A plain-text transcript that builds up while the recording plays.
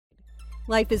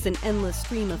Life is an endless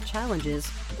stream of challenges,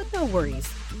 but no worries.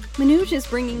 Manoj is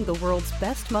bringing the world's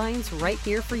best minds right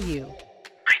here for you.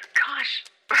 My gosh,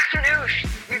 Manoj,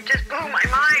 you just blew my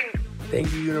mind.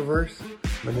 Thank you, universe.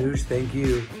 Manoj, thank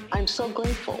you. I'm so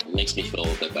grateful. Makes me feel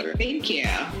a bit better. Thank you.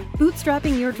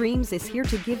 Bootstrapping Your Dreams is here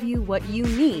to give you what you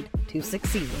need to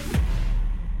succeed.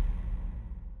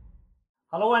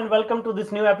 Hello and welcome to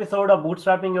this new episode of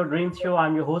Bootstrapping Your Dreams show.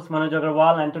 I'm your host Manoj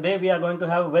Agarwal, and today we are going to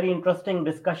have a very interesting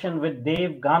discussion with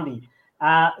Dave Gandhi.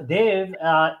 Dave,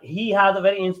 he has a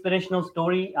very inspirational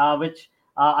story, which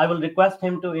I will request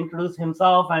him to introduce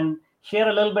himself and share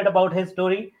a little bit about his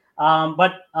story.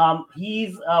 But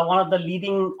he's one of the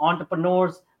leading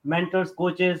entrepreneurs, mentors,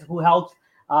 coaches who helps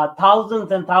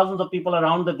thousands and thousands of people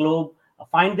around the globe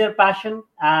find their passion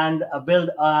and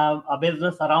build a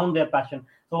business around their passion.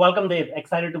 So welcome, Dave.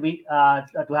 Excited to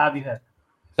have you here.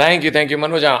 Thank you,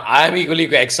 Manoj. I'm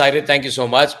equally excited. Thank you so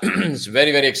much. It's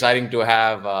very, very exciting to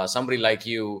have somebody like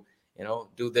you,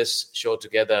 do this show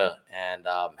together. And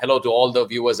hello to all the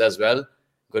viewers as well.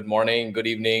 Good morning, good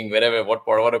evening, whatever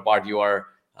part you are,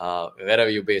 wherever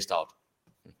you're based out.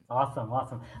 Awesome.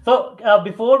 So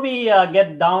before we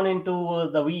get down into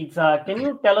the weeds, can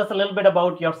you tell us a little bit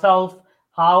about yourself?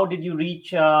 How did you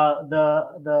reach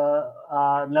the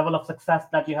level of success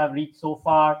that you have reached so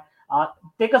far?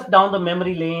 Take us down the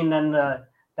memory lane and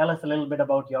tell us a little bit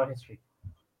about your history.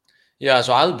 Yeah,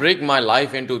 so I'll break my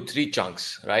life into 3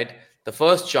 chunks, right? The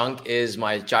first chunk is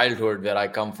my childhood, where I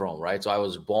come from, right? So I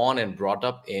was born and brought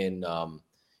up in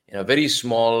a very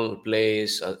small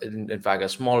place, in fact, a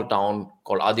small town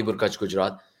called Adipur, Kutch,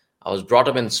 Gujarat. I was brought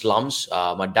up in slums.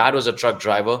 My dad was a truck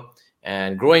driver.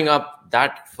 And growing up,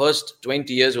 that first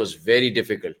 20 years was very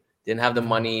difficult. Didn't have the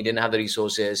money, didn't have the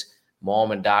resources.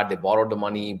 Mom and dad, they borrowed the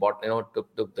money,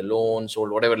 took the loan, sold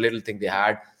whatever little thing they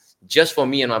had, just for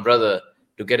me and my brother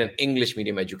to get an English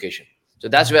medium education. So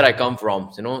that's where I come from,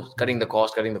 cutting the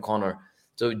cost, cutting the corner.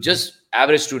 So just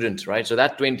average student, right? So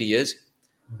that 20 years.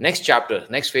 Next chapter,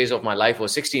 next phase of my life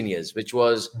was 16 years, which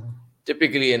was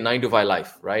typically a 9-to-5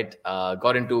 life, right?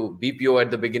 Got into BPO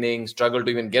at the beginning, struggled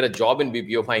to even get a job in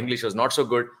BPO. My English was not so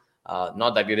good.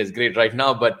 Not that it is great right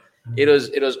now, but it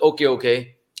was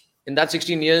okay. In that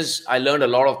 16 years, I learned a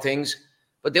lot of things,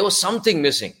 but there was something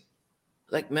missing.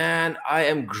 Like, man, I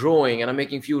am growing and I'm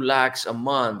making few lakhs a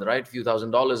month, right? Few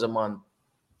 $1,000s a month,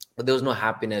 but there was no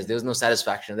happiness. There was no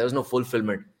satisfaction. There was no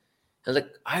fulfillment. I was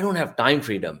like, I don't have time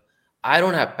freedom. I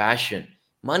don't have passion.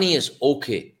 Money is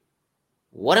okay.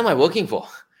 What am I working for?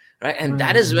 Right. And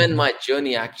that is when my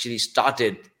journey actually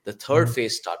started. The third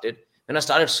phase started when I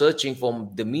started searching for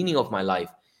the meaning of my life.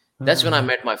 That's when I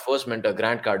met my first mentor,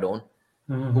 Grant Cardone,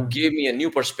 who gave me a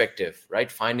new perspective,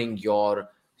 right? Finding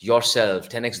yourself,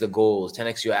 10x the goals,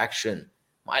 10x your action.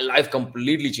 My life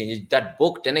completely changed. That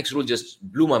book, 10x Rule, just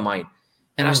blew my mind.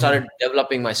 And I started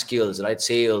developing my skills, right?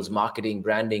 Sales, marketing,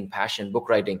 branding, passion, book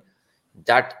writing.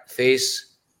 That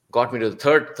phase got me to the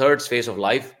third phase of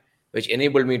life, which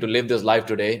enabled me to live this life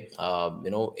today,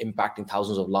 impacting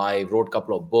thousands of lives, wrote a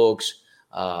couple of books,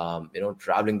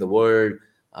 traveling the world,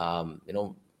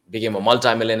 became a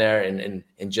multimillionaire in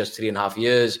just 3.5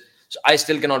 years. So I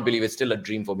still cannot believe it's still a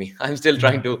dream for me. I'm still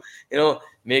trying to,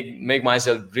 make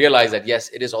myself realize that, yes,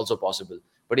 it is also possible.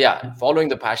 But yeah, following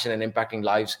the passion and impacting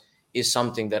lives is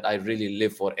something that I really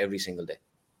live for every single day.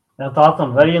 That's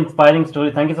awesome. Very inspiring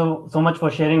story. Thank you so much for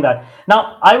sharing that.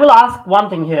 Now, I will ask one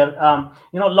thing here. A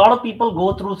lot of people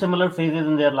go through similar phases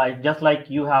in their life, just like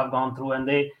you have gone through, and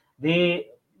they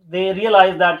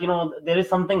realize that, there is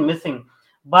something missing.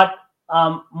 But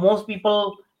most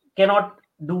people cannot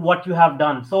do what you have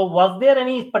done. So was there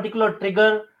any particular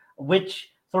trigger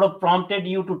which sort of prompted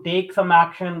you to take some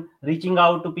action, reaching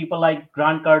out to people like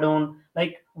Grant Cardone?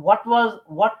 Like, what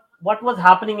was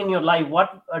happening in your life?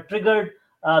 What triggered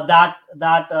that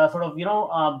sort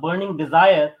of burning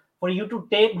desire for you to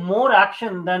take more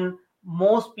action than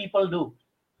most people do?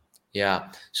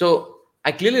 Yeah. So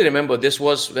I clearly remember this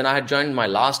was when I had joined my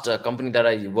last company that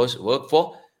I worked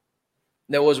for.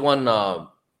 There was one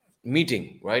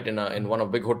meeting, right, in one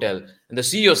of big hotel, and the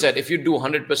CEO said, if you do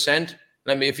 100%,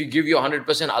 if you give you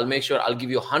 100%, I'll make sure I'll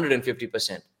give you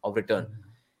 150% of return.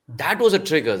 That was a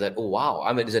trigger that, oh, wow.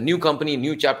 I mean, it's a new company,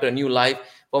 new chapter, new life.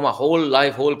 For my whole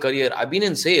life, whole career, I've been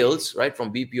in sales, right?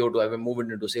 From BPO to I've been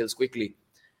moving into sales quickly.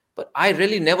 But I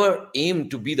really never aimed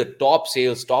to be the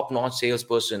top-notch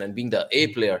salesperson and being the A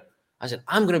player. I said,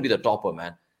 I'm going to be the topper,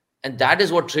 man. And that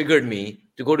is what triggered me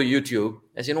to go to YouTube.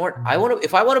 I said, you know what?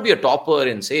 If I want to be a topper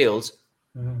in sales,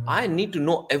 I need to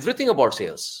know everything about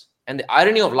sales. And the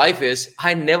irony of life is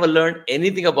I never learned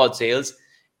anything about sales.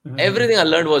 Everything I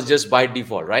learned was just by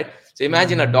default, right? So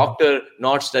imagine a doctor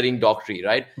not studying doctorate,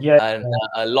 right? Yes. And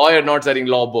a lawyer not studying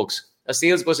law books, a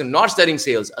salesperson not studying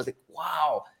sales. I was like,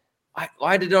 wow,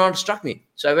 why did it not struck me?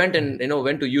 So I went and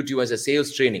went to YouTube as a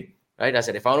sales training, right? I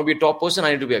said, if I want to be a top person,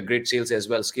 I need to be a great sales as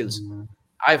well, skills.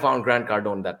 I found Grant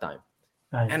Cardone that time.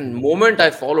 And the moment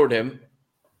I followed him,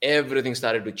 everything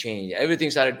started to change.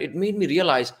 It made me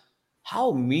realize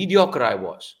how mediocre I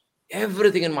was.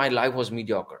 Everything in my life was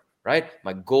mediocre, right?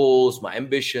 My goals, my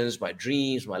ambitions, my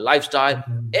dreams, my lifestyle,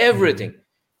 everything.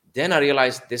 Then I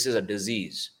realized this is a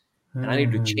disease and I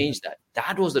need to change that.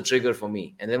 That was the trigger for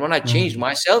me. And then when I changed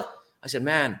myself, I said,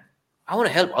 man, I want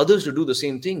to help others to do the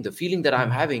same thing. The feeling that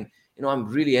I'm having, I'm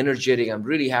really energetic. I'm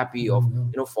really happy of,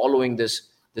 following this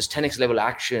 10x level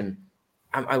action.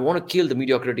 I want to kill the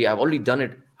mediocrity. I've already done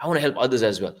it. I want to help others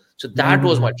as well. So that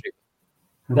was my trigger.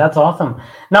 That's awesome.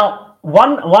 Now,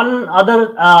 one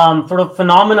other sort of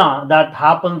phenomena that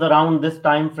happens around this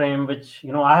time frame, which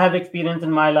I have experienced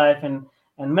in my life and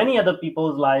many other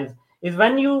people's lives, is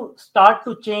when you start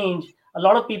to change. A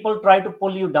lot of people try to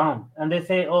pull you down, and they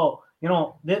say, "Oh,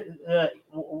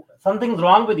 something's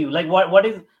wrong with you. Like what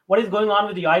is going on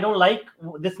with you? I don't like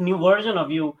this new version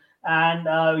of you,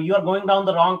 and you are going down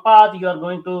the wrong path. You are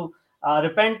going to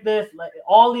repent this." Like,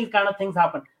 all these kind of things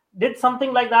happen. Did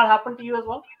something like that happen to you as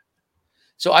well?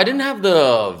 So I didn't have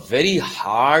the very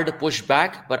hard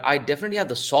pushback, but I definitely had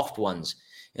the soft ones.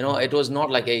 It was not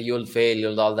like, hey, you'll fail,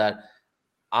 you'll all that.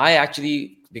 I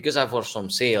actually, because I was from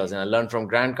sales and I learned from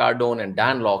Grant Cardone and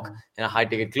Dan Lok and a high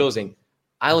ticket closing,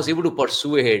 I was able to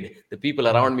persuade the people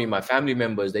around me, my family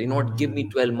members, that, give me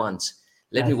 12 months.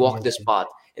 Let me walk this path.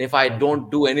 And if I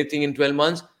don't do anything in 12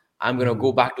 months, I'm going to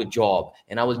go back to job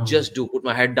and I will just put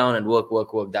my head down and work.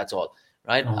 That's all.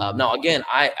 Right. Now, again,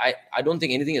 I don't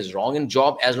think anything is wrong in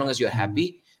job as long as you're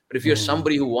happy. But if you're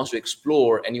somebody who wants to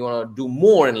explore and you want to do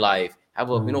more in life, have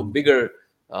a bigger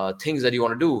things that you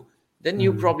want to do, then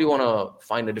you probably want to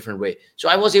find a different way. So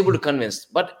I was able to convince.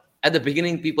 But at the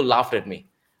beginning, people laughed at me.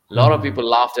 A lot of people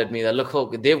laughed at me. That, look,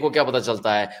 Dev ko kya pata chalta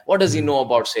hai? What does he know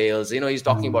about sales? He's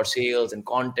talking about sales and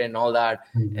content and all that.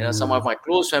 And some of my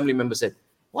close family members said,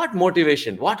 what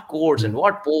motivation, what course and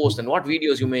what posts and what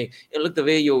videos you make. Look the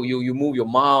way you move your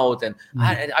mouth. And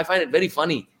I find it very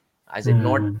funny. I said,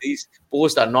 not these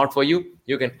posts are not for you.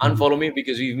 You can unfollow me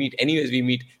because we meet anyways. We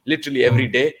meet literally every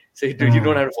day. So you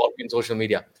don't have to follow me on social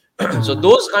media. So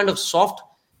those kind of soft,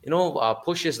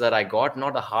 pushes that I got,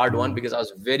 not a hard one, because I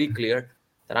was very clear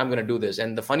that I'm going to do this.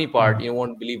 And the funny part, you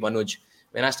won't believe, Manoj,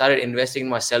 when I started investing in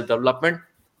my self-development,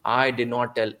 I did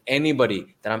not tell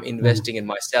anybody that I'm investing in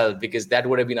myself, because that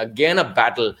would have been again a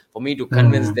battle for me to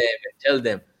convince them and tell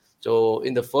them. So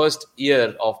in the first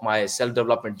year of my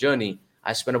self-development journey,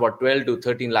 I spent about 12 to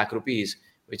 13 lakh rupees,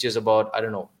 which is about,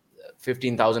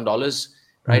 $15,000,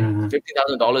 right?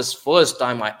 $15,000 first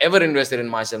time I ever invested in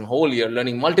myself, whole year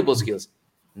learning multiple skills.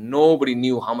 Nobody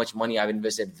knew how much money I've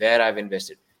invested, where I've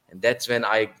invested. And that's when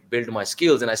I built my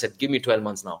skills and I said, give me 12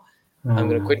 months now. I'm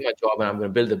going to quit my job and I'm going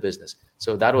to build a business.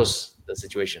 So that was the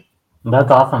situation.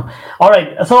 That's awesome. All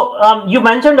right. So you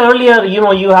mentioned earlier,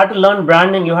 you had to learn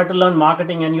branding, you had to learn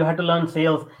marketing, and you had to learn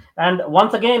sales. And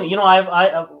once again,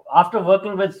 I after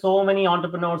working with so many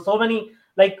entrepreneurs, so many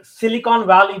like Silicon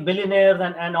Valley billionaires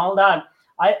and all that,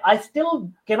 I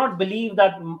still cannot believe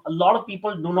that a lot of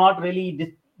people do not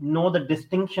really know the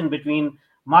distinction between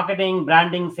marketing,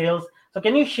 branding, sales. So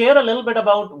can you share a little bit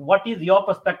about what is your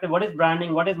perspective? What is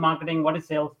branding? What is marketing? What is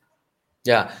sales?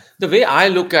 Yeah, the way I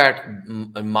look at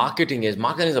marketing is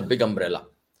a big umbrella,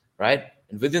 right?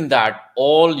 And within that,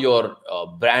 all your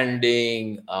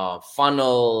branding,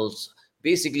 funnels,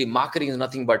 basically marketing is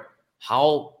nothing but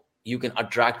how you can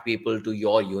attract people to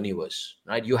your universe,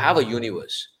 right? You have a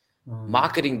universe.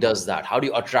 Marketing does that. How do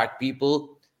you attract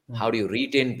people? How do you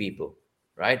retain people,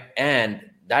 right? And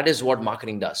that is what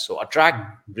marketing does. So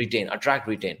attract, retain.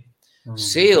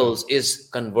 Sales is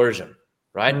conversion,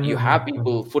 right? You have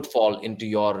people footfall into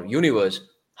your universe.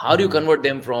 How do you convert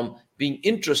them from being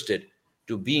interested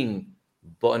to being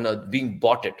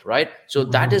bought it, right? So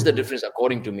that is the difference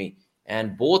according to me.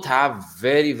 And both have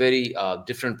very, very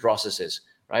different processes,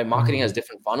 right? Marketing has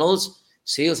different funnels.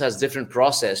 Sales has different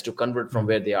process to convert from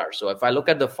where they are. So if I look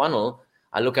at the funnel,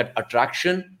 I look at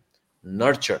attraction,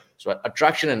 nurture. So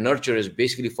attraction and nurture is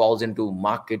basically falls into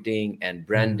marketing and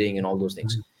branding and all those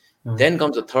things. Then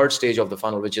comes the third stage of the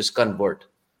funnel, which is convert,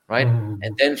 right?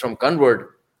 And then from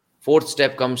convert, fourth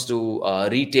step comes to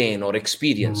retain or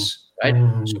experience, right?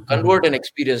 So convert and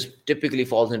experience typically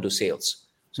falls into sales.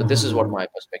 So this is what my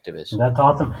perspective is. That's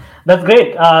awesome. That's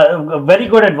great. Very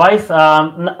good advice.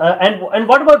 And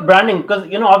what about branding? Because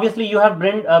obviously you have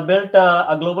built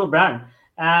a global brand.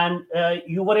 and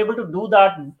you were able to do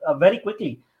that very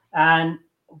quickly. And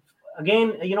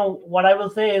again, what I will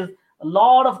say is a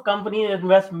lot of companies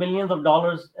invest millions of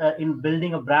dollars in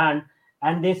building a brand,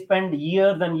 and they spend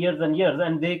years and years and years,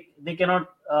 and they cannot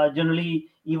generally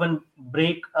even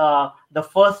break the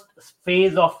first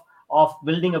phase of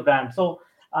building a brand. So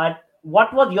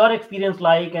what was your experience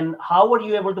like, and how were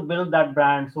you able to build that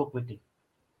brand so quickly?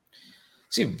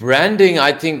 See, branding,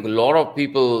 I think a lot of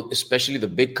people, especially the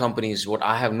big companies, what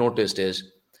I have noticed is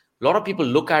a lot of people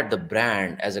look at the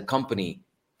brand as a company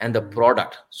and the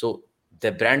product. So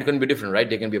the brand can be different, right?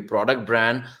 There can be a product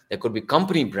brand, there could be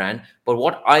company brand. But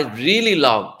what I really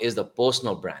love is the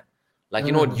personal brand. Like,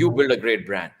 you build a great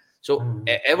brand. So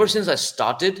ever since I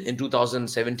started in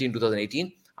 2017,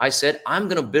 2018, I said, I'm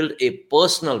going to build a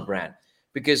personal brand.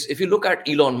 Because if you look at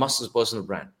Elon Musk's personal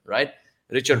brand, right?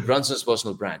 Richard Branson's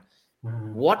personal brand.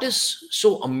 What is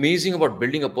so amazing about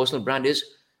building a personal brand is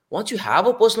once you have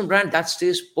a personal brand, that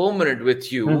stays permanent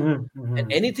with you.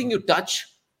 And anything you touch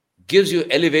gives you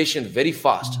elevation very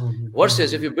fast.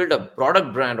 Versus if you build a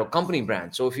product brand or company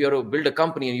brand. So if you are to build a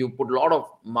company and you put a lot of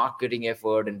marketing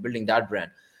effort in building that brand,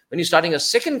 when you're starting a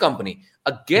second company,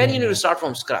 again, you need to start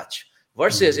from scratch.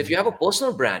 Versus if you have a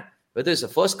personal brand, whether it's the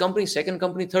first company, second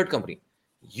company, third company,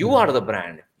 you are the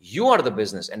brand, you are the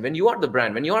business. And when you are the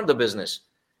brand, when you are the business,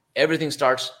 everything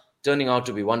starts turning out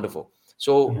to be wonderful.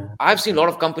 So I've seen a lot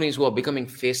of companies who are becoming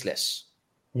faceless,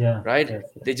 right? Yes.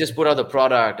 They just put out the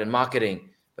product and marketing.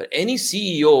 But any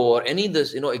CEO or any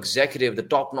executive, the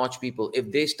top-notch people,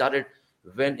 if they started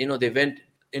they went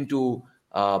into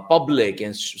public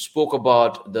and spoke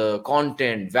about the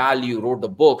content, value, wrote the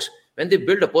books, when they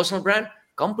build a personal brand,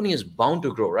 company is bound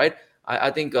to grow, right?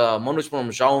 I think Manu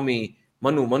from Xiaomi,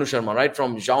 Manu Sharma, right,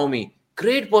 from Xiaomi,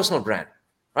 great personal brand.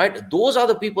 Right? Those are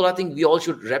the people I think we all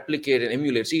should replicate and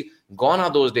emulate. See, gone are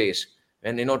those days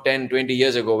when, 10, 20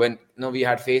 years ago, when, we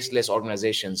had faceless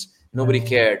organizations. Nobody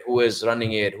cared who is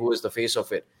running it, who is the face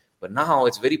of it. But now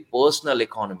it's very personal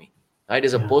economy, right?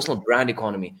 It's a personal brand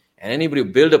economy. And anybody who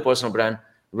build a personal brand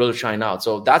will shine out.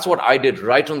 So that's what I did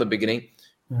right from the beginning.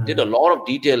 Did a lot of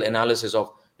detailed analysis of,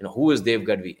 who is Dev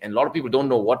Gadvi. And a lot of people don't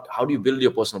know how do you build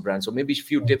your personal brand. So maybe a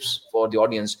few tips for the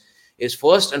audience. Is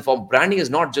first and foremost, branding is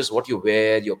not just what you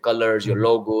wear, your colors, your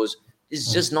logos.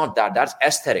 It's just not that. That's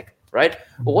aesthetic, right?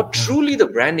 But what truly the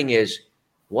branding is,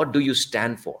 what do you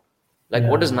stand for? Like,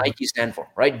 what does Nike stand for,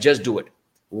 right? Just do it.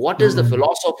 What is the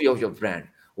philosophy of your brand?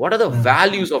 What are the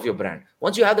values of your brand?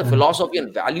 Once you have the philosophy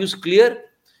and values clear,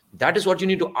 that is what you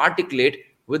need to articulate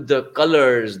with the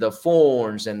colors, the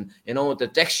fonts, and, the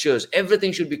textures.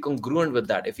 Everything should be congruent with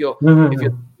that. If you're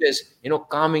just,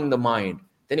 calming the mind,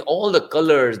 then all the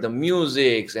colors, the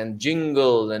musics and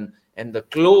jingles and the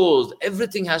clothes,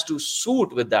 everything has to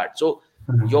suit with that. So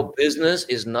your business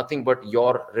is nothing but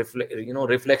your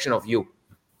reflection of you.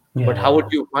 But how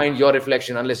would you find your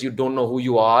reflection unless you don't know who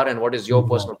you are and what is your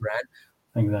personal brand?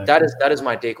 Exactly. That is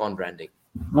my take on branding.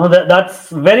 No, that's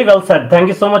very well said. Thank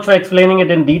you so much for explaining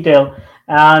it in detail.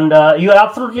 And you're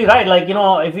absolutely right. Like,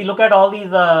 if you look at all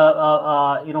these,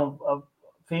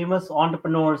 famous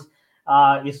entrepreneurs,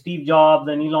 Steve Jobs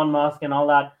and Elon Musk and all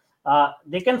that,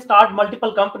 they can start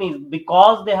multiple companies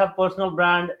because they have personal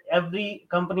brand. Every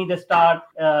company they start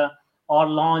or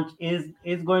launch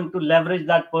is going to leverage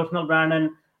that personal brand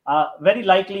and very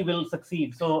likely will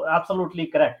succeed. So absolutely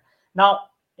correct. Now,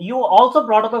 you also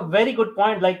brought up a very good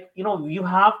point. Like, you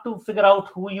have to figure out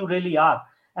who you really are.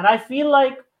 And I feel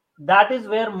like that is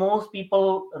where most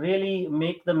people really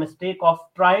make the mistake of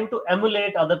trying to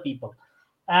emulate other people.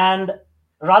 And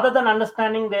rather than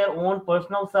understanding their own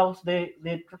personal selves, they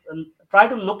try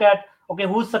to look at, okay,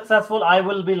 who's successful? I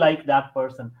will be like that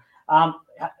person.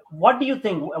 What do you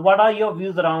think? What are your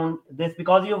views around this?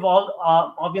 Because you've all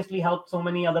obviously helped so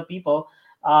many other people.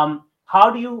 How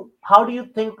do you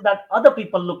think that other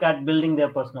people look at building their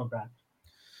personal brand?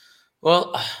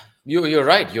 Well, you're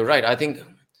right. You're right. I think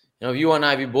you and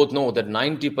I, we both know that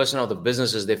 90% of the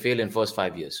businesses, they fail in first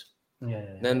 5 years.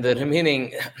 Then the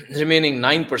remaining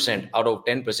 9% out of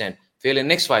 10% fail in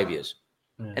next 5 years.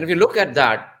 And if you look at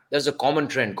that, there's a common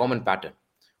trend, common pattern.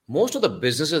 Most of the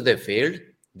businesses they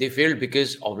failed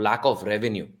because of lack of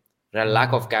revenue,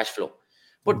 lack of cash flow.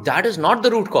 But that is not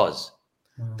the root cause.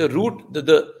 The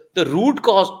root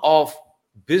cause of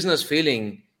business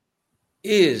failing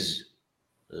is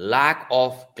lack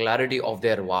of clarity of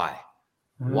their why.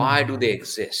 Why do they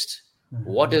exist?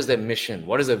 What is their mission?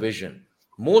 What is their vision?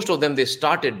 Most of them, they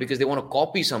started because they want to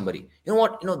copy somebody. You know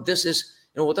what? This is,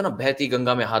 hota na bheti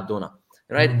ganga mein haath dhona,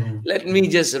 right? Let me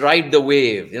just ride the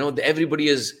wave. Everybody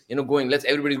is,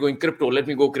 everybody's going crypto. Let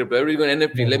me go crypto. Everybody's going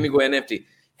NFT. Let me go NFT.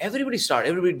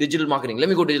 Everybody digital marketing. Let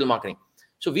me go digital marketing.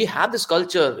 So we have this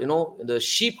culture, the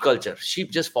sheep culture.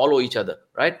 Sheep just follow each other,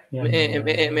 right? Meh,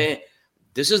 meh, meh.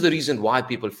 This is the reason why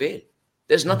people fail.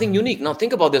 There's nothing unique. Now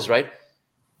think about this, right?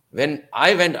 When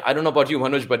I went, I don't know about you,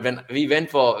 Manoj, but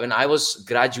when I was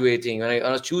graduating, when I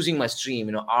was choosing my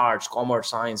stream, arts, commerce,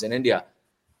 science in India,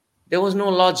 there was no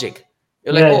logic.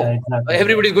 You're like, exactly.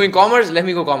 Everybody's going commerce, let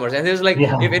me go commerce. And there's like, if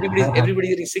everybody's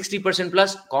getting 60%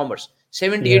 plus, commerce,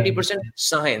 70-80%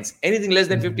 science, anything less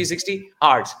than 50-60,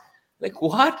 arts. Like,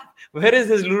 what? Where is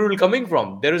this rule coming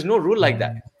from? There is no rule like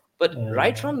that. But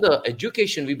right from the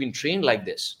education, we've been trained like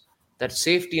this, that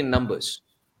safety in numbers,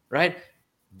 right?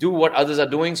 Do what others are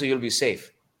doing so you'll be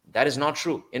safe. That is not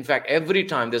true. In fact, every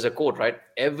time, there's a quote, right?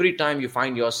 Every time you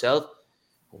find yourself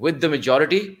with the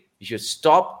majority, you should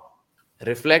stop,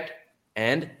 reflect,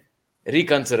 and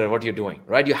reconsider what you're doing,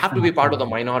 right? You have to be part of the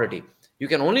minority. You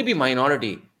can only be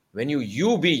minority when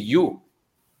you be you.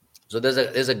 So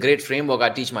there's a great framework I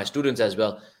teach my students as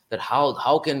well, that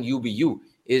how can you be you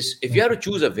is, if you have to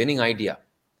choose a winning idea,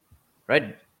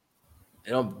 right?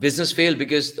 Business fail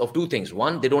because of two things.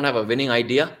 One, they don't have a winning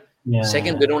idea.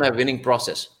 Second, they don't have winning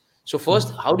process. So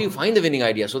first, how do you find the winning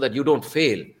idea so that you don't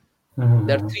fail?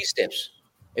 There are 3 steps.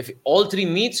 If all 3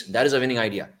 meets, that is a winning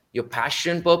idea. Your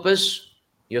passion, purpose,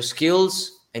 your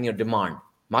skills, and your demand,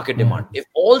 market demand. If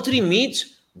all 3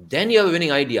 meets, then you have a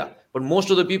winning idea. But most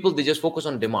of the people, they just focus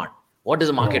on demand. What does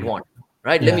the market want?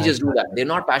 Right? Let me just do that. They're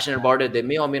not passionate about it. They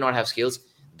may or may not have skills.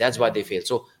 That's why they fail.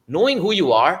 So knowing who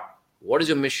you are, what is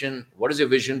your mission? What is your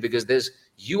vision? Because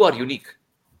you are unique.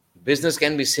 Business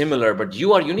can be similar, but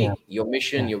you are unique. Your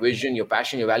mission, your vision, your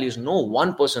passion, your values. No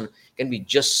one person can be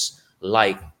just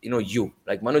like, you.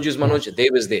 Like Manoj is Manoj,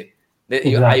 Dev is Dev.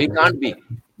 You can't be.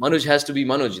 Manoj has to be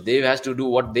Manoj. Dev has to do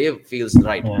what Dev feels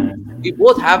right. We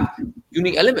both have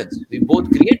unique elements. We both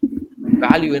create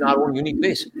value in our own unique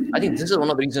ways. I think this is one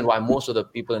of the reasons why most of the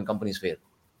people in companies fail.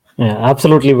 Yeah,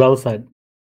 absolutely well said.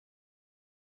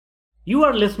 You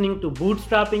are listening to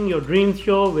Bootstrapping Your Dreams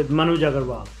show with Manoj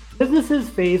Agarwal. Businesses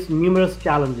face numerous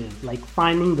challenges like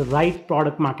finding the right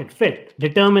product market fit,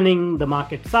 determining the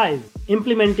market size,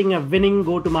 implementing a winning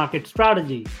go-to-market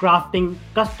strategy, crafting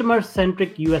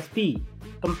customer-centric USP,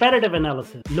 competitive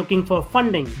analysis, looking for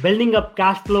funding, building up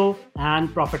cash flow and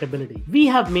profitability. We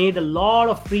have made a lot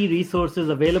of free resources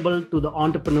available to the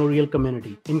entrepreneurial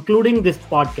community, including this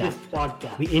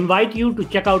podcast. We invite you to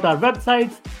check out our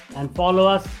websites and follow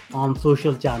us on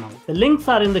social channels. The links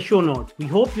are in the show notes. We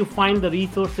hope you find the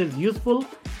resources useful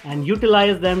and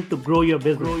utilize them to grow your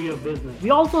business.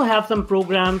 We also have some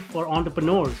programs for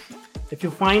entrepreneurs. If you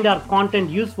find our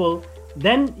content useful,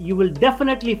 then you will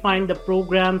definitely find the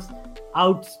programs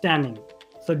outstanding.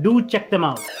 So do check them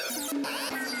out.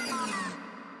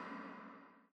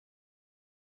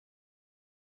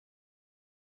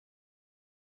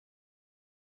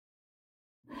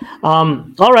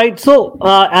 All right. So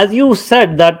as you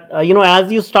said that,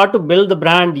 as you start to build the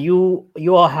brand, you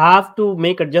have to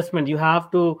make adjustment. You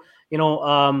have to,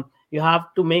 learn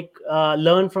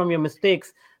from your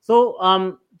mistakes.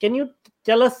 So can you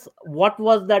tell us what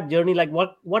was that journey like?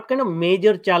 What kind of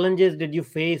major challenges did you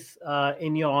face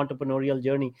in your entrepreneurial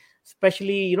journey,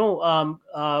 especially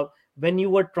when you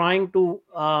were trying to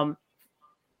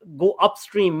go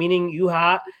upstream, meaning you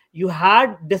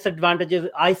had disadvantages?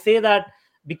 I say that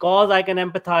because I can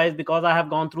empathize, because I have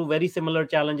gone through very similar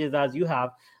challenges as you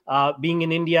have, being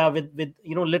in India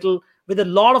with a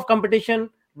lot of competition,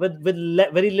 with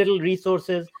very little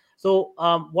resources. So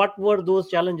what were those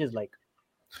challenges like?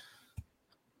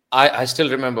 I still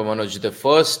remember, Manoj, the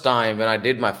first time when I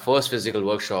did my first physical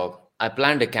workshop, I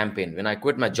planned a campaign. When I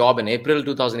quit my job in April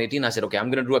 2018, I said, okay,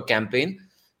 I'm going to do a campaign.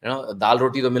 Dal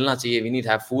roti to milna chahiye. We need to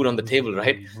have food on the table,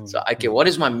 right? So, okay, what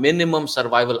is my minimum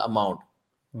survival amount?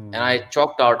 And I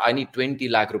chalked out, I need 20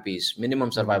 lakh rupees,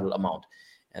 minimum survival amount.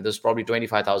 And there's probably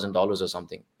 $25,000 or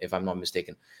something, if I'm not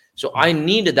mistaken. So I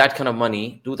needed that kind of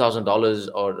money, $2,000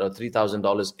 or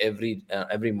 $3,000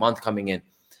 every month coming in.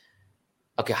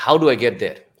 Okay, how do I get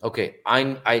there? Okay,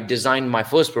 I designed my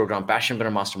first program,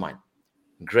 Passionpreneur Mastermind.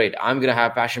 Great. I'm going to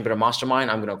have Passionpreneur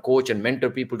Mastermind. I'm going to coach and mentor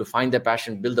people to find their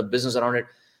passion, build a business around it.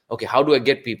 Okay, how do I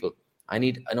get people? I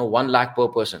need 1 lakh per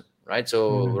person, right?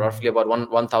 So roughly about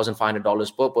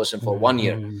 $1,500 per person for 1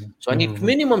 year. So I need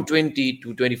minimum 20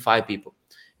 to 25 people.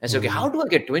 And so, okay, how do I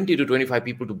get 20 to 25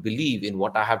 people to believe in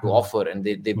what I have to offer and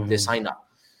they sign up?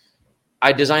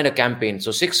 I designed a campaign.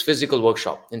 So 6 physical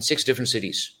workshops in 6 different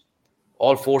cities.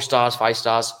 All 4 stars, 5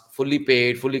 stars, fully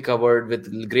paid, fully covered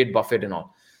with great buffet and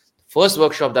all. First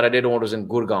workshop that I did was in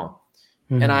Gurgaon.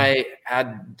 And I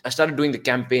started doing the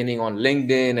campaigning on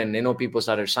LinkedIn and, people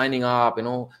started signing up,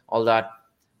 all that.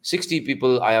 60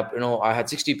 people, I had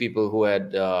 60 people who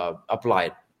had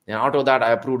applied. And out of that,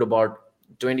 I approved about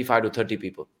 25 to 30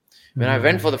 people. When I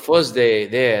went for the first day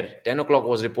there, 10 o'clock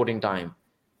was reporting time.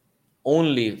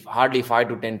 Hardly 5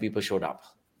 to 10 people showed up.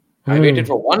 I waited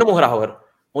for 1 more hour.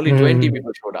 Only 20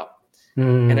 people showed up.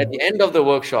 And at the end of the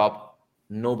workshop,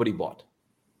 nobody bought.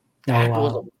 That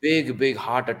was a big, big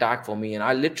heart attack for me. And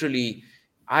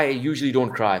I usually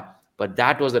don't cry, but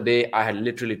that was the day I had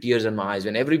literally tears in my eyes.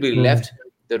 When everybody left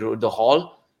the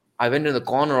hall, I went in the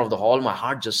corner of the hall. My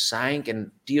heart just sank and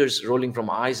tears rolling from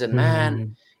my eyes. And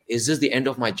man, is this the end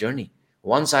of my journey?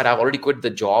 One side, I've already quit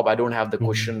the job. I don't have the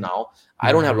cushion now.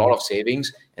 I don't have a lot of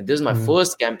savings. And this is my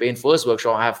first campaign, first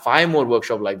workshop. I have 5 more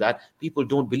workshops like that. People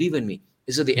don't believe in me.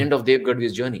 This is the end of Dave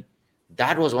Gadvi's journey.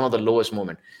 That was one of the lowest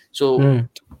moments. So to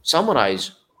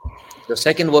summarize, the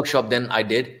second workshop then I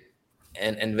did,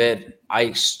 and where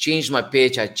I changed my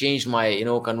pitch, I changed my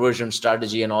conversion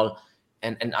strategy and all,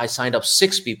 and I signed up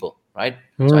 6 people, right?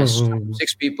 So I signed up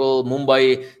 6 people.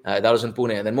 Mumbai, that was in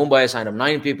Pune, and then Mumbai I signed up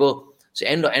 9 people. So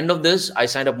end of this, I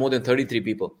signed up more than 33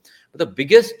 people. But the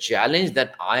biggest challenge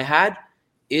that I had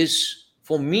is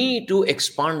for me to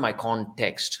expand my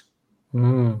context.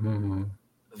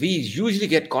 We usually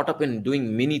get caught up in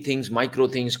doing mini things, micro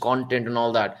things, content and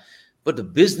all that. But the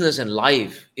business and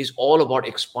life is all about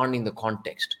expanding the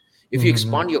context. If you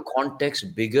expand your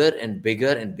context bigger and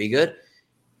bigger and bigger,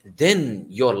 then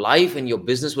your life and your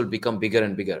business will become bigger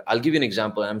and bigger. I'll give you an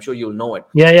example. I'm sure you'll know it.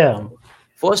 Yeah.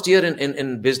 First year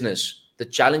in business, the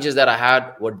challenges that I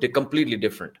had were completely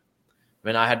different.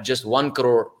 When I had just 1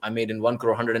 crore, I made in 1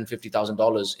 crore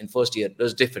 $150,000 in first year. It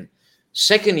was different.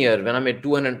 Second year, when I made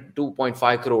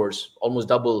 2.5 crores, almost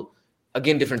double,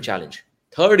 again, different challenge.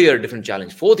 Third year, different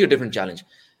challenge. Fourth year, different challenge.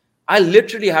 I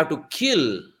literally have to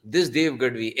kill this Dave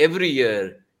Gadvi every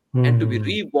year and to be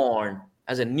reborn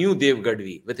as a new Dave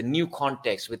Gadvi with a new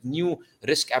context, with new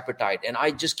risk appetite. And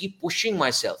I just keep pushing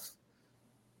myself.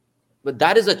 But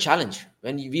that is a challenge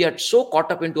when we are so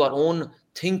caught up into our own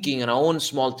thinking and our own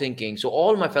small thinking. So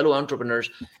all my fellow entrepreneurs,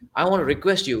 I want to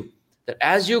request you that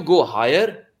as you go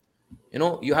higher,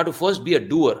 you have to first be a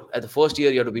doer. At the first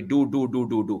year, you have to be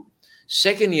do.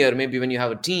 Second year, maybe when you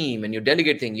have a team and you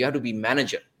delegate things, you have to be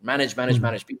manager. Manage.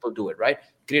 People do it, right?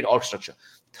 Create org structure.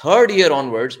 Third year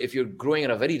onwards, if you're growing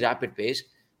at a very rapid pace,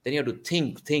 then you have to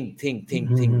think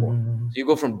more. So you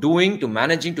go from doing to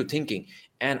managing to thinking.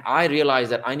 And I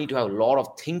realized that I need to have a lot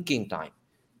of thinking time.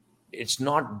 It's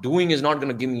not doing is not going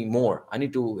to give me more. I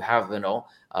need to have,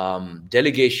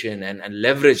 delegation and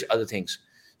leverage other things.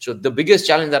 So the biggest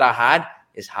challenge that I had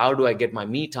is how do I get my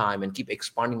me time and keep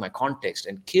expanding my context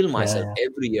and kill myself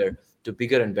every year to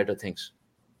bigger and better things.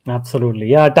 Absolutely.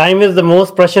 Yeah. Time is the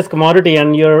most precious commodity.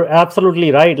 And you're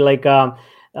absolutely right. Like,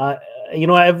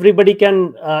 everybody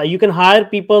you can hire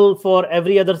people for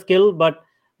every other skill, but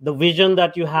the vision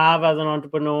that you have as an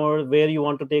entrepreneur, where you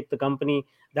want to take the company,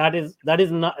 that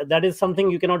is something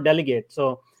you cannot delegate.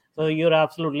 So you're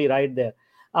absolutely right there.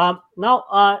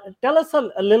 Now, tell us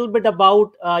a little bit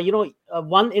about,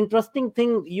 one interesting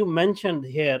thing you mentioned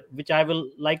here, which I will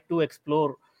like to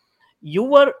explore. You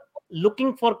were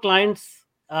looking for clients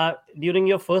during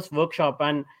your first workshop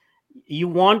and you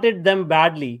wanted them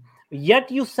badly,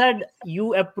 yet you said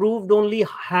you approved only a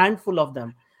handful of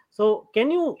them. So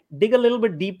can you dig a little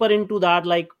bit deeper into that?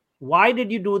 Like, why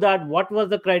did you do that? What was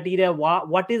the criteria?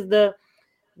 What is the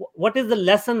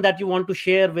lesson that you want to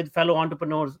share with fellow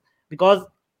entrepreneurs? Because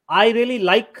I really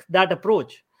like that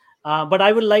approach, but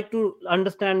I would like to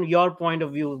understand your point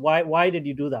of view. Why did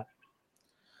you do that?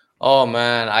 Oh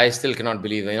man, I still cannot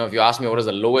believe it. If you ask me what is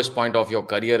the lowest point of your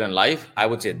career and life, I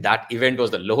would say that event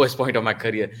was the lowest point of my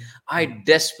career. I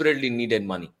desperately needed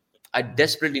money. I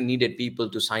desperately needed people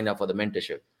to sign up for the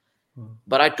mentorship.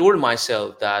 But I told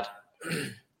myself that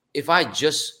if I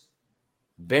just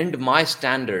bend my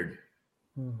standard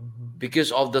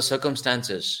because of the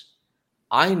circumstances,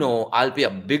 I know I'll pay a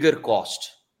bigger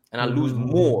cost and I'll lose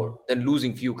more than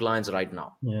losing few clients right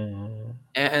now.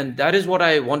 And that is what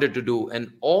I wanted to do.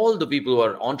 And all the people who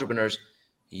are entrepreneurs,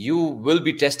 you will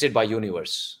be tested by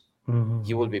universe.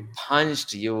 You will be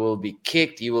punched, you will be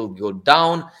kicked, you will go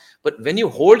down. But when you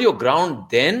hold your ground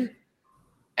then,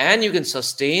 and you can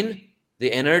sustain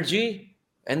the energy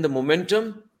and the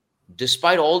momentum,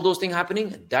 despite all those things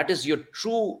happening, that is your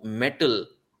true metal.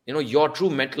 Your true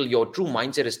metal, your true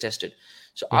mindset is tested.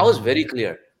 So I was very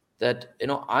clear that,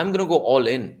 I'm going to go all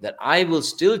in, that I will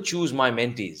still choose my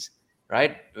mentees,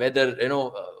 right? Whether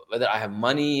I have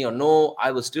money or no,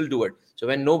 I will still do it. So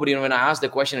when I asked the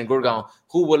question in Gurgaon,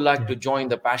 who would like to join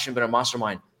the Passionpreneur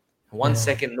Mastermind? 1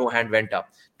 second, no hand went up.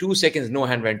 2 seconds, no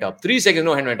hand went up. 3 seconds,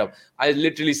 no hand went up. I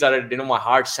literally started, my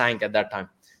heart sank at that time.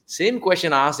 Same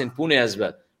question I asked in Pune as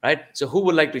well, right? So who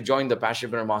would like to join the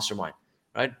Passionpreneur Mastermind,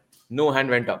 right? No hand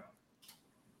went up.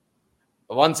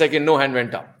 1 second, no hand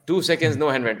went up. 2 seconds, no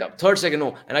hand went up. 3rd second,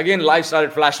 no. And again, life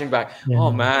started flashing back. Yeah.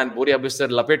 Oh man, Boria Bister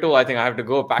Lapeto, I think I have to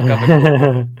go pack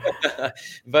up.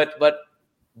 But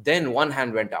then 1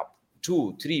 hand went up.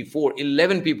 2, 3, 4,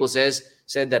 11 people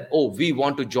said that, oh, we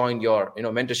want to join your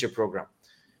mentorship program.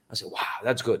 I said, wow,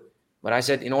 that's good. But I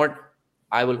said, you know what?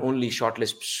 I will only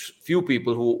shortlist few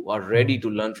people who are ready to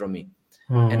learn from me.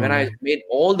 And when I made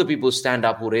all the people stand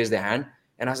up who raised their hand,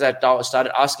 and as I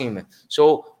started asking them,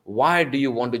 so why do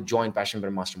you want to join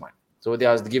Passionpreneur Mastermind? So they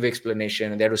asked to give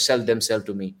explanation and they had to sell themselves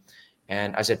to me.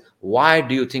 And I said, why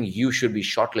do you think you should be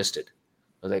shortlisted?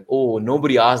 I was like, oh,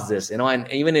 nobody asked this, and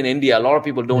even in India, a lot of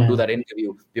people don't do that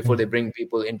interview before they bring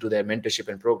people into their mentorship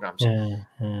and programs.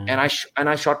 And I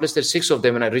shortlisted 6 of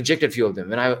them and I rejected few of them.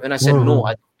 When I said, no,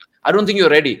 I don't think you're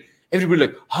ready. Everybody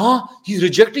like, huh? He's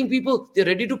rejecting people. They're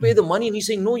ready to pay the money. And he's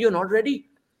saying, no, you're not ready.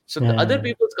 So the other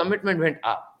people's commitment went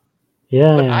up.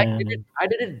 I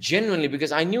did it genuinely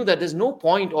because I knew that there's no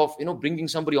point of, bringing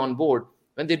somebody on board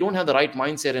when they don't have the right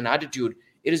mindset and attitude.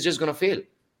 It is just going to fail.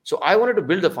 So I wanted to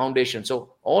build a foundation.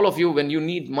 So all of you, when you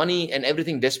need money and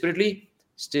everything desperately,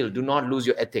 still do not lose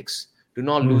your ethics. Do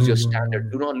not lose your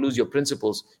standard. Do not lose your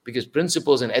principles, because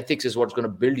principles and ethics is what's going to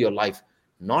build your life,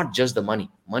 not just the money.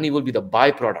 Money will be the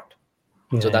byproduct.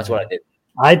 So that's what I did.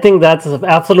 I think that's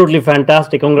absolutely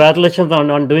fantastic. Congratulations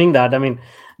on doing that. I mean,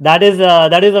 that is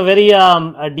a very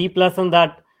a deep lesson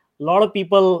that a lot of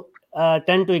people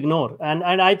tend to ignore, and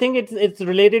I think it's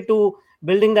related to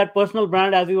building that personal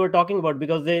brand, as we were talking about,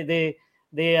 because they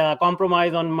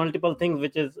compromise on multiple things,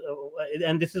 which is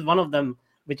and this is one of them,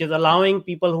 which is allowing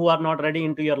people who are not ready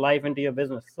into your life, into your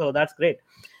business. So that's great.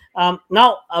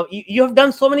 Now you have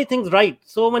done so many things right,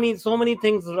 so many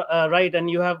things right, and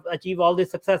you have achieved all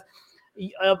this success.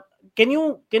 Can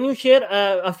you share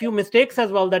a few mistakes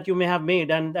as well that you may have made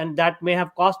and that may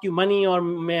have cost you money or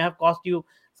may have cost you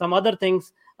some other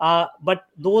things, but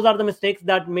those are the mistakes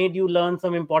that made you learn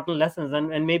some important lessons,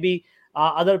 and maybe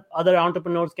other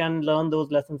entrepreneurs can learn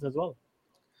those lessons as well?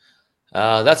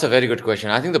 That's a very good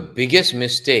question. I think the biggest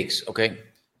mistakes,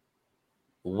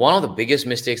 one of the biggest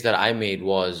mistakes that I made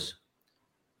was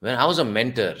when I was a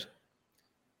mentor,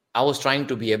 I was trying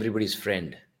to be everybody's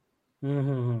friend.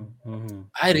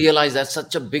 I realized that's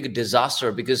such a big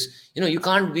disaster because, you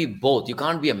can't be both. You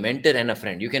can't be a mentor and a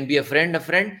friend. You can be a friend,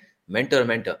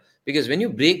 mentor. Because when you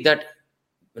break that,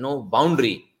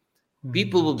 boundary,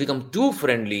 people will become too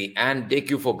friendly and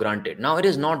take you for granted. Now, it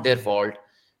is not their fault.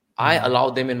 I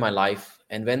allowed them in my life.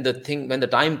 And when the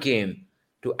time came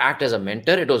to act as a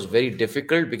mentor, it was very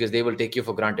difficult because they will take you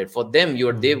for granted. For them,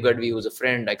 you're Dev Gadvi, who's a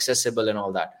friend, accessible and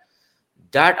all that.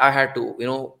 That I had to,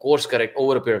 course correct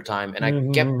over a period of time. And I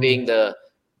kept paying the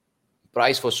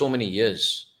price for so many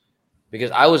years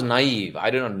because I was naive. I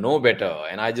did not know better.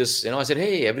 And I just, I said,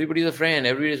 hey, everybody's a friend.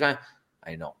 Everybody's fine.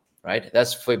 I know, right?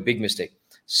 That's a big mistake.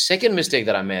 Second mistake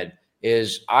that I made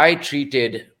is I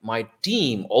treated my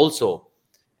team also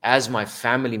as my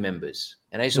family members.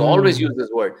 And I used to always use this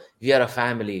word. We are a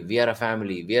family. We are a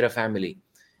family. We are a family.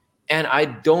 And I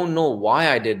don't know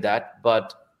why I did that,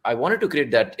 but I wanted to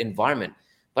create that environment.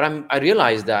 But I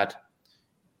realized that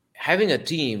having a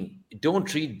team, don't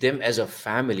treat them as a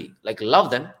family. Like, love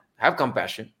them, have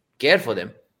compassion, care for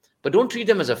them, but don't treat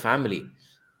them as a family.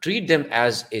 Treat them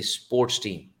as a sports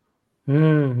team,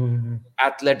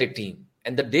 athletic team.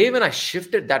 And the day when I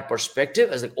shifted that perspective,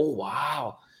 I was like, oh,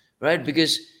 wow, right?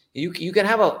 Because you can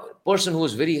have a person who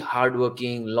is very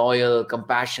hardworking, loyal,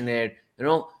 compassionate,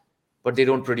 but they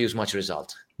don't produce much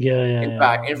result. In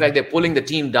fact, they're pulling the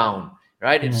team down,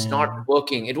 right? It's not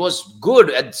working. It was good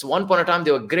at one point in time.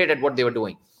 They were great at what they were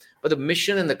doing, but the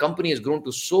mission and the company has grown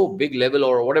to so big level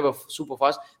or whatever, super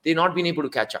fast. They've not been able to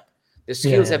catch up. The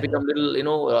skills have become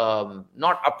little,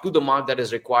 not up to the mark that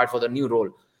is required for the new role.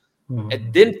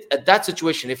 And then at that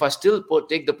situation, if I still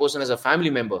take the person as a family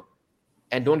member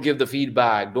and don't give the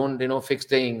feedback, don't, fix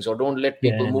things or don't let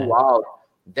people move out,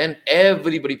 then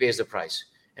everybody pays the price.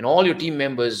 And all your team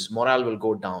members' morale will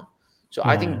go down. So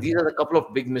I think these are a couple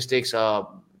of big mistakes that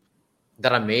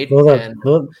I made.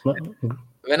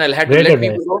 When I had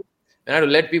to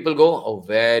let people go, oh,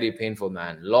 very painful,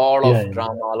 man. Lot of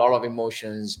drama, a lot of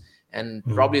emotions, and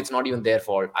probably it's not even their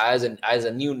fault. As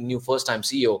a new first time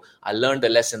CEO, I learned the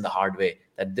lesson the hard way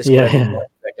that this could be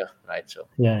better, right? So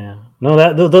no,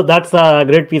 that's a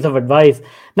great piece of advice.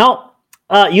 Now.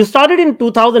 You started in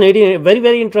 2018, a very,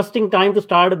 very interesting time to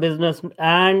start a business,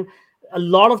 and a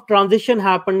lot of transition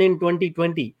happened in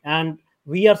 2020, and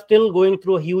we are still going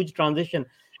through a huge transition.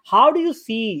 How do you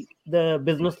see the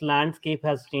business landscape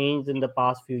has changed in the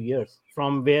past few years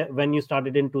from when you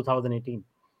started in 2018?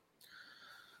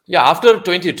 Yeah, after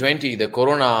 2020, the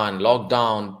corona and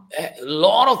lockdown, a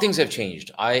lot of things have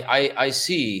changed. I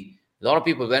see a lot of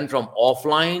people went from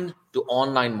offline to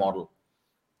online model.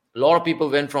 A lot of people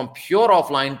went from pure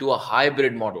offline to a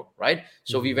hybrid model, right?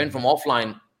 So we went from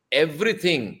offline,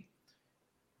 everything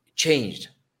changed.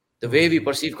 The way we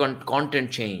perceive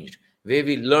content changed, way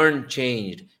we learn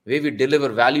changed, way we deliver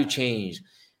value changed.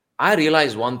 I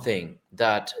realized one thing,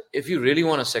 that if you really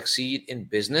want to succeed in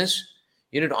business,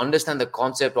 you need to understand the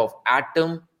concept of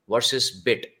atom versus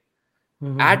bit.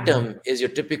 Atom is your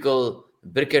typical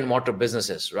brick and mortar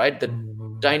businesses, right? The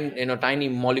tiny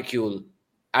molecule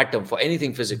atom for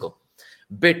anything physical.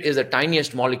 Bit is the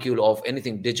tiniest molecule of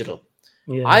anything digital.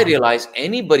 Yeah. I realize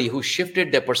anybody who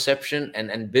shifted their perception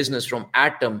and business from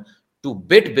atom to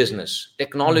bit business,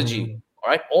 technology,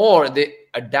 all right, or they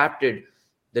adapted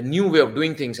the new way of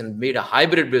doing things and made a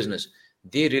hybrid business,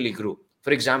 they really grew.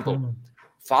 For example,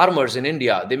 farmers in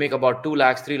India, they make about 2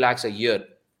 lakhs, 3 lakhs a year,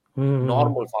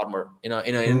 normal farmer in an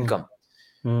income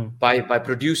by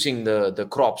producing the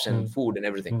crops and food and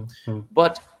everything.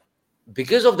 But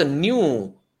because of the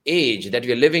new age that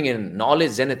we are living in,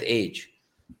 knowledge zenith age,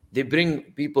 they bring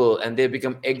people and they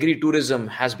become agri-tourism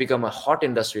has become a hot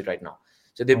industry right now.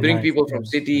 So they bring people from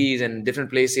cities and different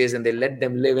places and they let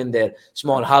them live in their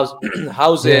small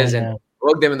houses and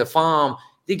work them in the farm.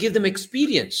 They give them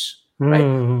experience,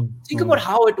 right? Think about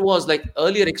how it was like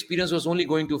earlier experience was only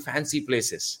going to fancy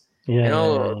places,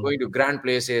 going to grand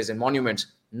places and monuments.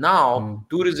 Now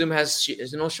tourism has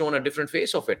shown a different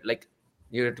face of it. Like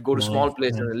you have to go to small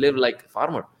places and live like a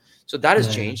farmer. So that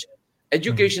has changed.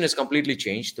 Education has completely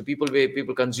changed. The way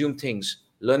people consume things,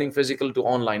 learning physical to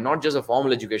online, not just a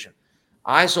formal education.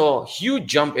 I saw a huge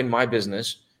jump in my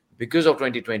business because of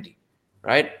 2020,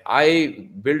 right? I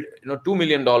built $2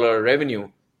 million revenue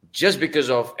just because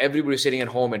of everybody sitting at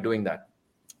home and doing that.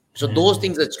 So those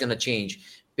things that's going to change.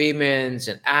 Payments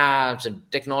and apps and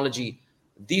technology,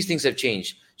 these things have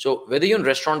changed. So whether you're in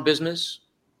restaurant business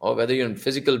or whether you're in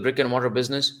physical brick and mortar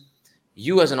business,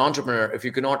 you as an entrepreneur, if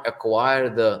you cannot acquire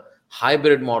the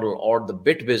hybrid model or the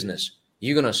bit business,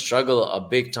 you're going to struggle a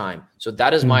big time. So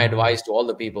that is my advice to all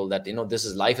the people that,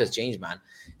 life has changed, man.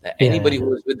 Anybody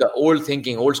who is with the old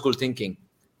school thinking,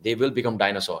 they will become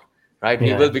dinosaur, right?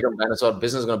 We will become dinosaur.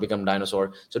 Business is going to become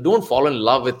dinosaur. So don't fall in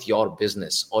love with your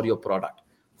business or your product.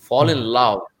 Fall in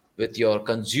love with your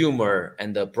consumer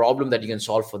and the problem that you can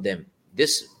solve for them.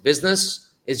 This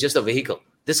business is just a vehicle.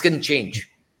 This can change,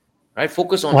 right?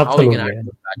 Focus on how you can add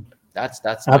value. That's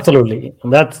absolutely.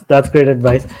 That's great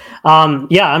advice.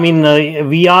 We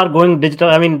are going digital.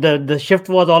 I mean, the shift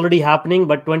was already happening,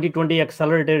 but 2020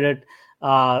 accelerated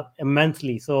it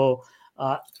immensely. So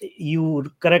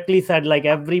you correctly said, like,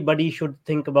 everybody should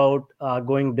think about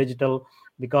going digital,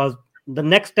 because the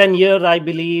next 10 years, I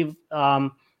believe,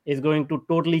 is going to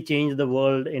totally change the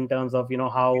world in terms of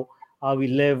how we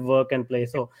live, work, and play.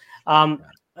 So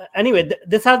anyway,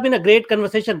 this has been a great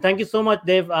conversation. Thank you so much,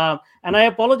 Dave. And I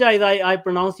apologize, I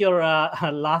pronounced your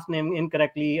last name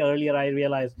incorrectly earlier. I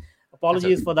realized.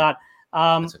 Apologies for that.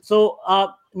 So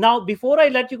now, before I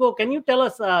let you go, can you tell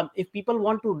us if people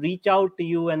want to reach out to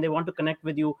you and they want to connect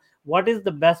with you, what is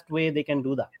the best way they can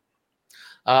do that?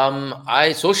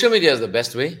 Social media is the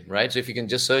best way, right? So if you can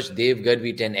just search Dave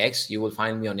Gadvi 10X, you will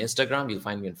find me on Instagram, you'll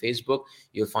find me on Facebook,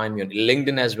 you'll find me on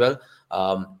LinkedIn as well.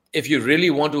 If you really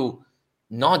want to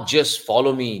not just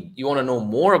follow me, you want to know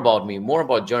more about me, more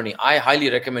about journey, I highly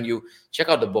recommend you check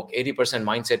out the book, 80%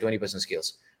 Mindset, 20%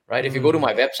 Skills, right? If you go to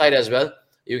my website as well,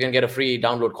 you can get a free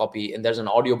download copy, and there's an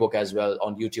audiobook as well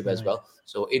on YouTube as well.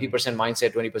 So 80%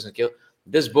 Mindset, 20% Skill.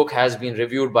 This book has been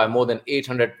reviewed by more than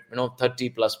 830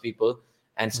 plus people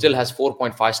and still has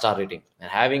 4.5 star rating. And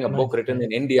having a book written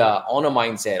in India on a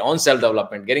mindset, on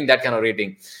self-development, getting that kind of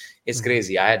rating, it's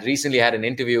crazy. I had recently had an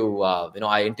interview.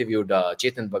 I interviewed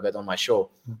Chetan Bhagat on my show,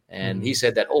 and he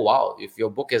said that, oh wow, if your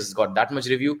book has got that much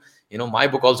review, my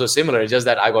book also is similar. It's just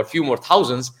that I got few more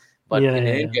thousands, but in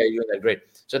India, you're that great.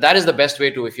 So that is the best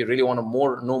way to, if you really want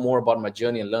to know more about my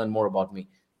journey and learn more about me,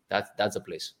 that's the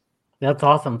place. That's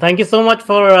awesome. Thank you so much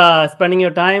for spending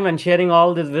your time and sharing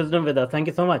all this wisdom with us. Thank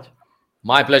you so much.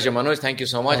 My pleasure, Manoj. Thank you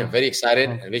so much. I'm very excited.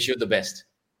 I wish you the best.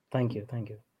 Thank you. Thank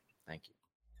you.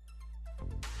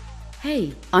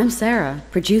 Hey, I'm Sarah,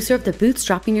 producer of the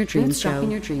Bootstrapping Your Dreams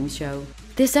show.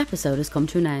 This episode has come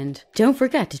to an end. Don't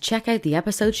forget to check out the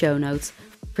episode show notes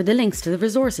for the links to the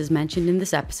resources mentioned in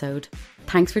this episode.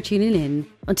 Thanks for tuning in.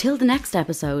 Until the next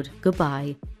episode,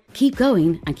 goodbye. Keep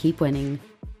going and keep winning.